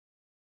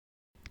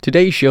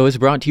Today's show is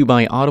brought to you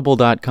by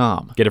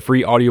Audible.com. Get a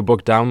free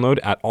audiobook download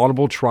at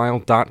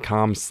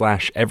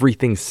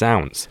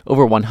audibletrial.com/everythingsounds.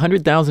 Over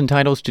 100,000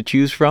 titles to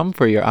choose from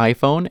for your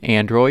iPhone,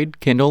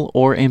 Android, Kindle,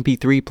 or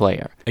MP3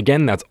 player.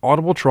 Again, that's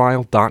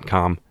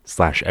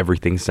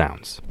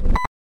audibletrial.com/everythingsounds.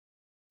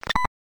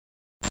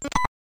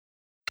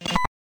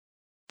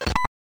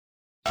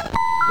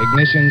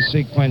 Ignition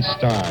sequence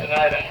start.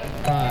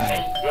 5.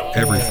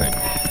 Everything.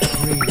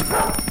 3.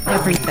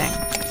 Everything.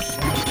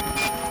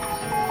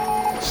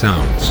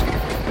 Sounds.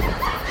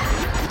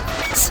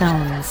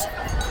 Sounds.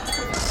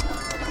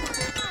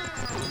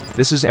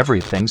 This is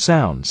Everything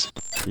Sounds.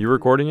 You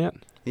recording yet?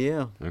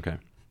 Yeah. Okay.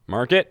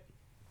 Mark it.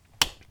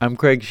 I'm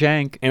Craig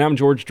Shank. And I'm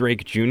George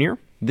Drake Jr.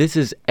 This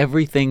is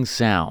Everything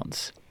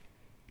Sounds.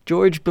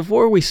 George,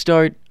 before we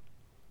start,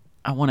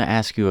 I want to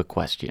ask you a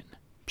question.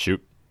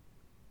 Shoot.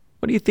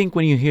 What do you think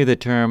when you hear the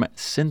term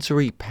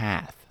sensory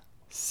path?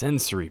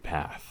 Sensory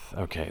path.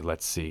 Okay,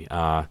 let's see.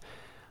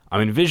 I'm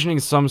envisioning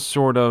some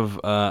sort of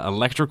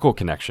electrical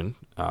connection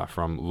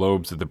from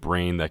lobes of the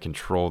brain that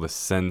control the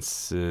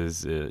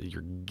senses.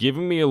 You're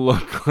giving me a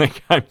look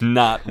like I'm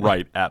not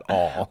right at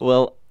all.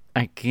 Well,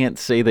 I can't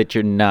say that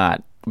you're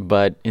not,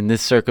 but in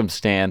this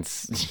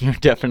circumstance, you're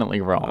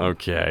definitely wrong.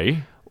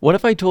 Okay. What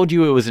if I told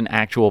you it was an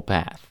actual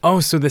path?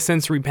 Oh, so the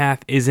sensory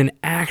path is an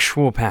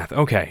actual path.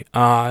 Okay.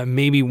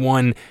 Maybe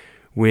one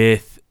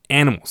with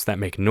animals that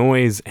make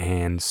noise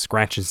and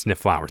scratch and sniff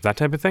flowers, that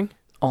type of thing?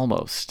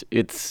 Almost.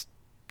 It's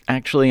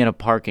actually in a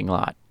parking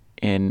lot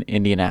in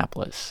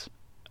Indianapolis.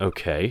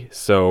 Okay,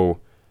 so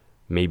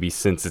maybe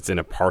since it's in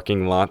a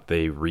parking lot,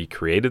 they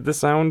recreated the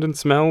sound and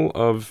smell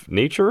of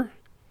nature?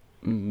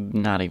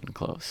 Not even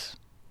close.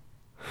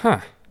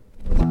 Huh.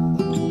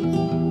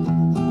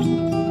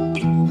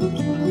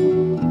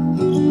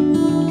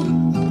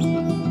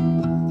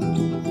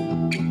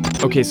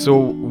 Okay, so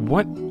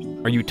what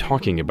are you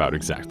talking about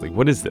exactly?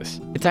 What is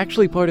this? It's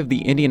actually part of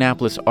the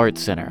Indianapolis Art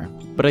Center,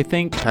 but I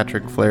think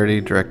Patrick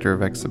Flaherty, Director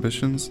of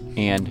Exhibitions.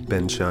 and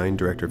Ben Shine,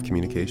 Director of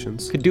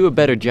Communications. could do a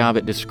better job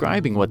at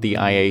describing what the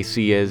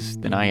IAC is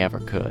than I ever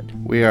could.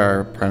 We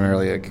are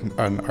primarily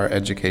our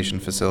education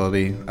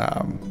facility.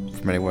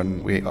 From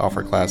anyone, we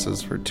offer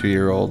classes for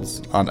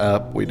 2-year-olds on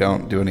up. We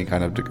don't do any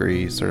kind of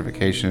degree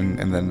certification.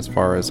 And then as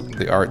far as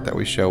the art that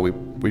we show,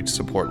 we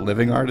support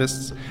living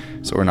artists.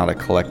 So we're not a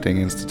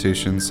collecting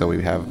institution. So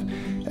we have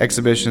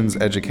exhibitions,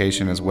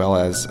 education, as well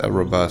as a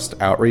robust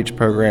outreach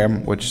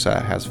program, which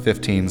has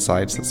 15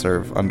 sites that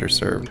serve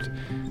underserved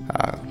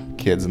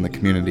kids in the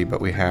community. But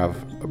we have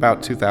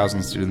about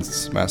 2,000 students a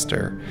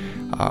semester,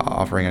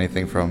 offering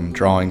anything from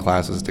drawing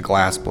classes to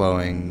glass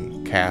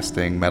blowing,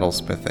 casting, metal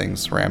smithing,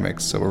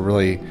 ceramics. So we're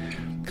really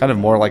kind of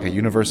more like a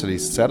university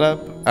setup,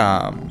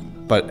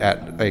 but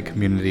at a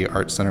community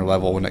art center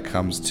level when it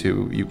comes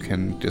to you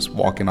can just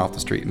walk in off the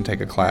street and take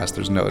a class.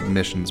 There's no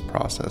admissions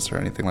process or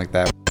anything like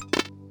that.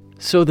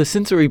 So the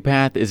sensory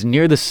path is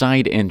near the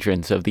side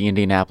entrance of the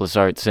Indianapolis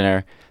Art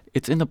Center.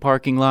 It's in the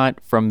parking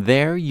lot. From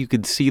there, you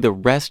could see the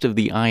rest of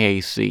the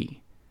IAC.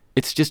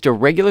 It's just a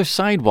regular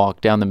sidewalk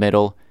down the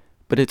middle,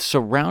 but it's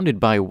surrounded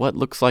by what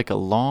looks like a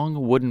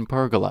long wooden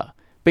pergola.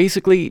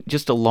 Basically,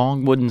 just a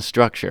long wooden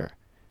structure.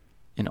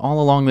 And all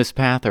along this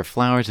path are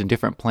flowers and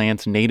different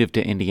plants native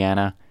to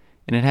Indiana,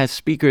 and it has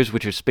speakers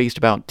which are spaced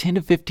about 10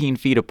 to 15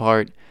 feet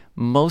apart.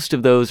 Most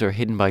of those are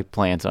hidden by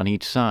plants on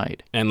each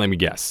side. And let me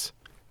guess.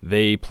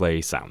 They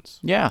play sounds.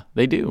 Yeah,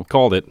 they do.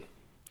 Called it.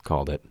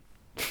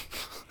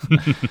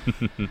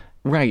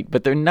 Right,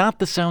 but they're not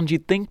the sounds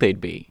you'd think they'd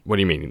be. What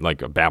do you mean,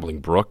 like a babbling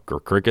brook or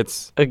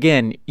crickets?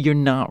 Again, you're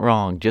not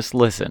wrong. Just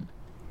listen.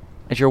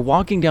 As you're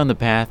walking down the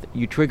path,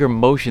 you trigger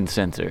motion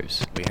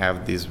sensors. We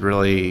have these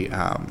really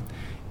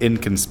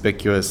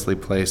inconspicuously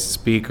placed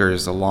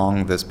speakers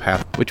along this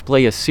path. Which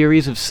play a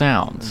series of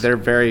sounds. They're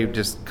very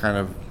just kind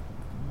of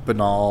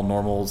banal,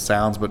 normal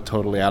sounds, but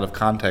totally out of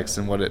context.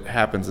 And what it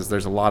happens is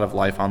there's a lot of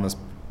life on this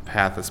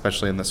path,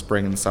 especially in the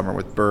spring and summer,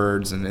 with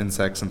birds and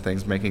insects and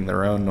things making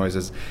their own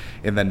noises.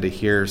 And then to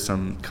hear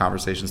some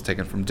conversations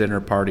taken from dinner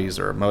parties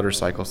or a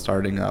motorcycle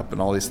starting up and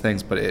all these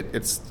things, but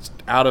it's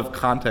out of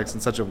context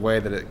in such a way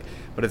that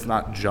but it's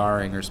not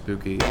jarring or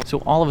spooky. So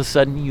all of a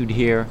sudden you'd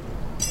hear,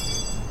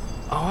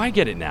 Oh, I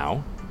get it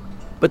now.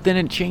 but then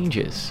it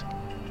changes.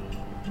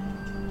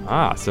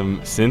 Ah,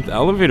 some synth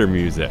elevator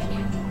music.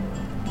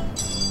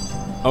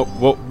 Oh,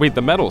 well, wait,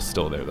 the metal's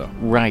still there, though.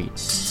 Right.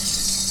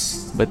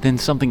 But then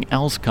something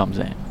else comes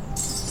in.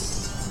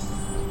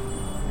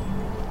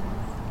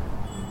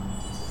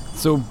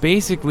 So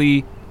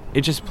basically,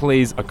 it just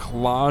plays a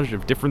collage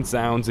of different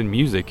sounds and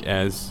music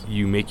as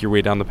you make your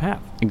way down the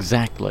path.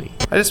 Exactly.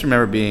 I just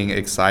remember being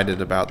excited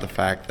about the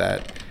fact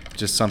that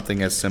just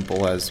something as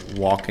simple as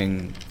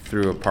walking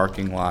through a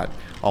parking lot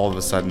all of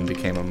a sudden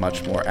became a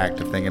much more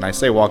active thing. And I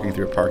say walking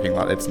through a parking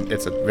lot, it's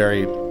a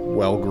very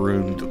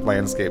well-groomed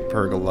landscape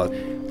pergola,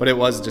 but it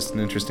was just an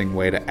interesting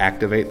way to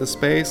activate the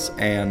space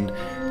and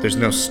there's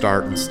no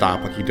start and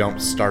stop. Like, you don't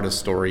start a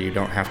story. You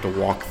don't have to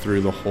walk through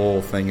the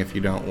whole thing if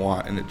you don't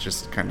want. And it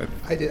just kind of...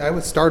 I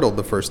was startled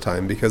the first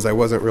time because I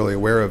wasn't really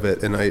aware of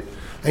it, and I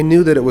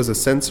knew that it was a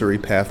sensory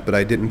path, but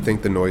I didn't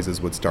think the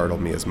noises would startle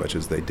me as much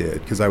as they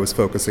did, because I was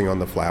focusing on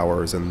the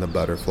flowers and the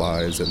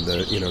butterflies and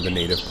the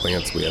native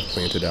plants we have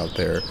planted out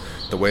there.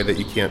 The way that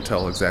you can't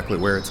tell exactly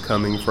where it's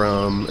coming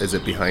from. Is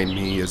it behind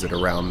me? Is it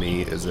around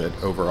me? Is it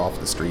over off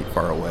the street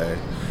far away?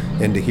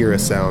 And to hear a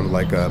sound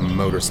like a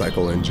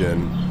motorcycle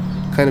engine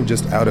kind of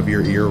just out of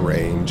your ear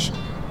range,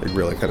 it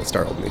really kind of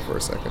startled me for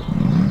a second.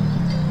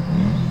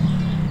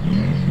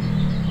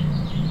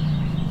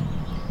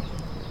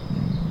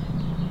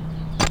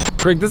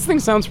 Craig, this thing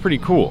sounds pretty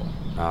cool.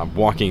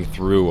 Walking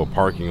through a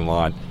parking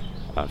lot,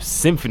 a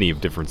symphony of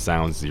different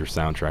sounds to your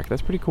soundtrack.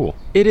 That's pretty cool.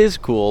 It is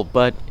cool,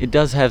 but it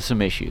does have some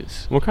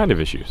issues. What kind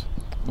of issues?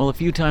 Well, a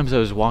few times I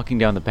was walking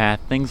down the path,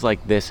 things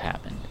like this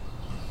happened.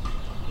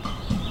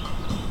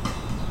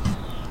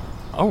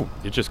 Oh,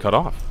 it just cut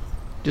off.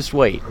 Just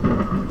wait.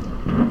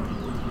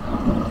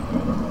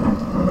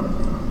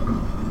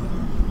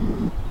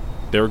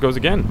 There it goes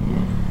again.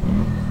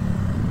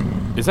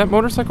 Is that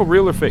motorcycle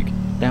real or fake?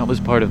 That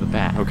was part of the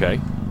path. Okay.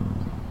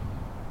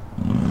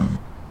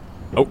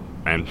 Oh,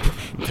 and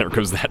there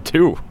goes that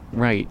too.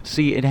 Right.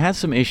 See, it has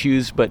some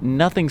issues, but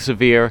nothing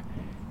severe,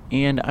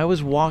 and I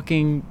was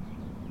walking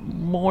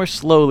more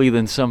slowly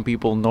than some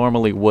people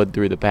normally would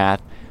through the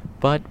path,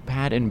 but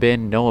Pat and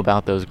Ben know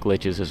about those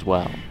glitches as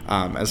well.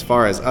 As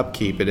far as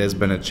upkeep, it has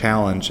been a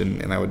challenge,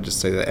 and I would just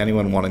say that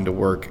anyone wanting to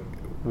work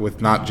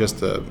with not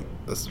just a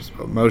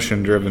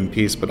motion-driven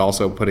piece, but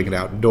also putting it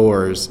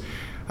outdoors,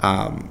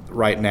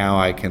 right now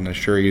I can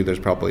assure you there's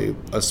probably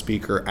a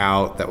speaker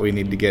out that we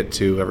need to get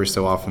to. Every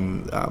so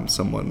often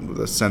someone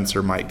with a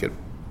sensor might get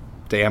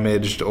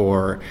damaged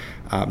or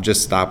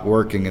just stop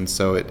working, and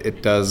so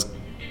it does,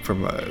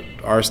 from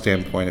our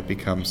standpoint, it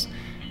becomes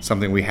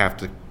something we have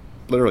to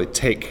literally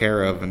take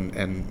care of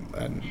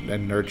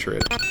and nurture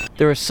it.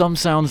 There are some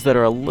sounds that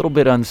are a little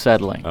bit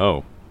unsettling.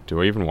 Oh,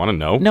 do I even want to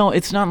know? No,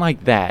 it's not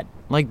like that.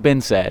 Like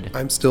Ben said.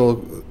 I'm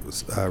still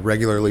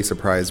regularly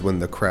surprised when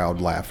the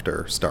crowd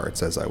laughter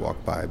starts as I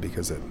walk by,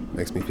 because it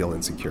makes me feel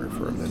insecure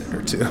for a minute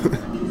or two.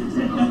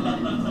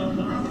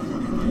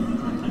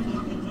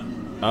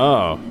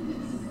 Oh,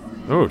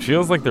 it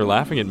feels like they're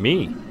laughing at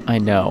me. I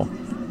know.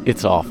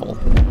 It's awful.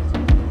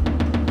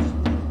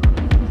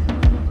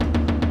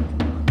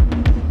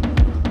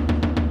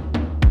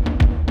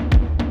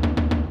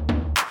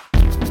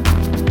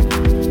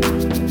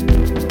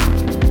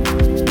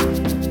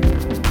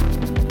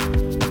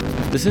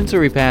 The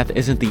sensory path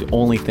isn't the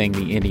only thing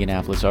the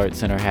Indianapolis Art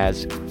Center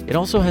has. It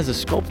also has a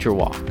sculpture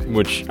walk.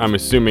 Which I'm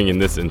assuming in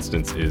this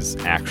instance is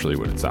actually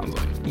what it sounds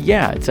like.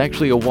 Yeah, it's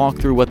actually a walk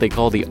through what they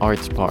call the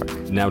Arts Park.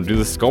 Now, do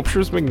the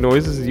sculptures make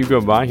noises as you go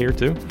by here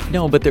too?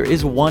 No, but there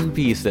is one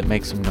piece that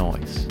makes some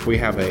noise. We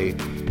have a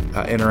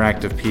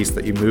interactive piece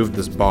that you move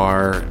this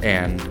bar,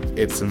 and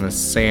it's in the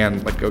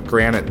sand, like a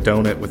granite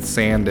donut with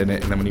sand in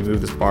it, and then when you move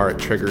this bar, it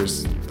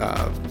triggers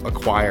a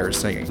choir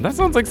singing. That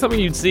sounds like something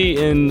you'd see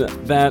in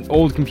that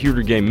old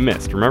computer game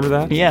Myst. Remember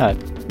that? Yeah,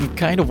 it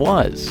kind of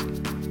was.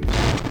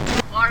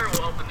 Choir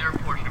will open their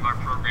portion of our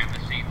program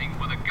this evening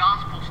with a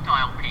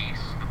gospel-style piece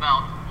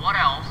about what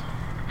else?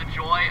 The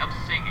joy of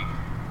singing.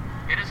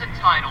 It is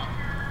entitled,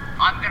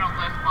 I'm Gonna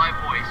Lift My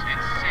Voice and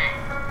Sing,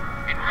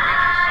 in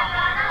feature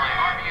solos by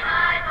Army of the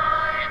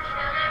Breakers and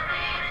Church.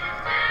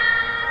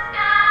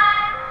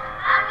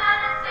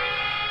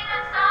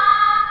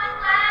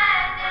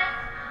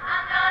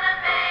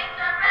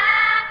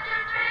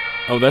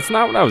 Oh, that's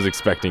not what I was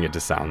expecting it to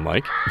sound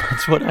like.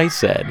 That's what I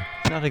said.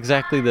 Not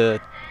exactly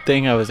the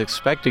thing I was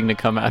expecting to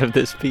come out of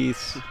this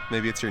piece.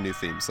 Maybe it's your new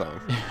theme song.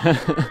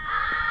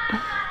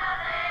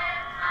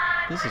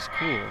 This is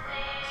cool.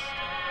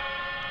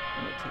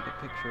 I'm gonna take a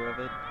picture of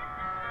it.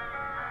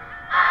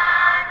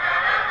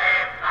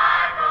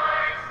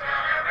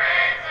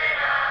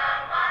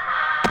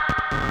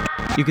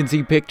 You can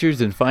see pictures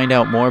and find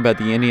out more about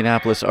the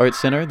Indianapolis Art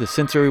Center, the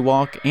Sensory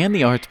Walk, and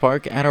the Arts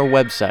Park at our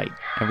website,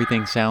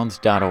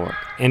 everythingsounds.org.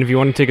 And if you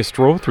want to take a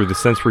stroll through the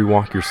Sensory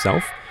Walk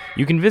yourself,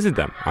 you can visit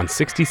them on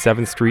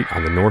 67th Street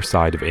on the north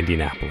side of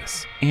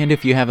Indianapolis. And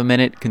if you have a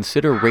minute,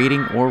 consider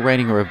rating or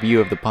writing a review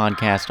of the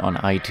podcast on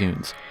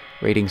iTunes.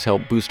 Ratings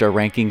help boost our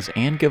rankings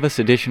and give us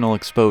additional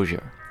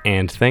exposure.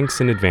 And thanks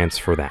in advance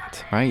for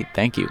that. Right,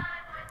 thank you.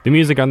 The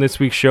music on this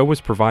week's show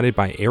was provided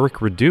by Eric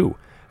Radu.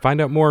 Find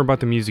out more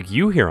about the music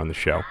you hear on the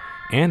show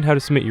and how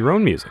to submit your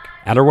own music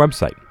at our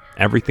website,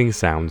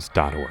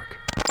 everythingsounds.org.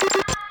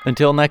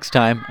 Until next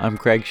time, I'm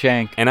Craig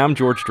Shank. And I'm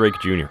George Drake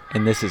Jr.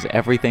 And this is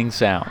Everything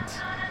Sounds.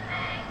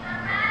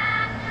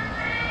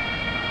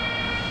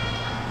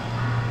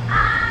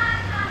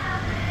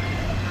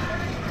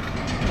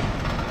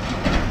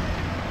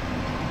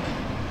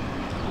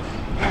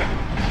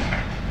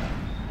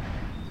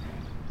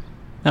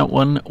 That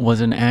one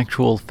was an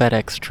actual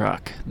FedEx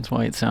truck. That's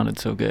why it sounded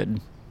so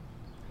good.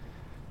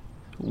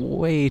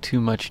 Way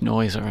too much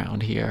noise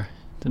around here.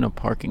 It's in a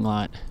parking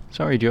lot.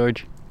 Sorry,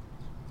 George.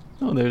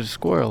 Oh, there's a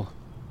squirrel.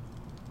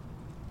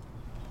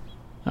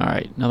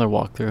 Alright, another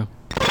walkthrough.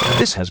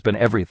 This has been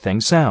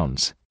Everything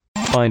Sounds.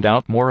 Find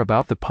out more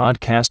about the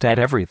podcast at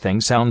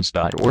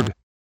everythingsounds.org.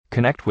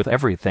 Connect with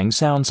Everything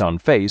Sounds on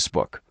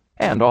Facebook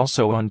and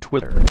also on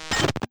Twitter.